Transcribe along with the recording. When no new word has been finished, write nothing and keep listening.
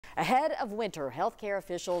Ahead of winter, healthcare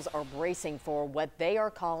officials are bracing for what they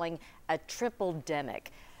are calling a triple-demic,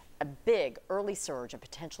 a big early surge of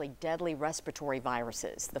potentially deadly respiratory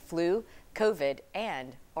viruses, the flu, COVID,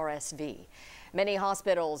 and RSV. Many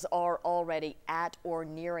hospitals are already at or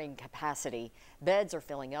nearing capacity. Beds are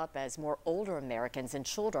filling up as more older Americans and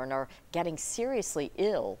children are getting seriously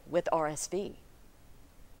ill with RSV.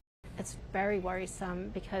 It's very worrisome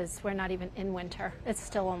because we're not even in winter. It's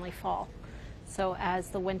still only fall. So as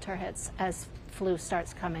the winter hits, as flu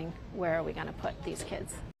starts coming, where are we going to put these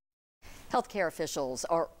kids? Healthcare officials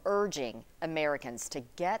are urging Americans to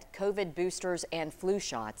get COVID boosters and flu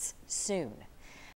shots soon.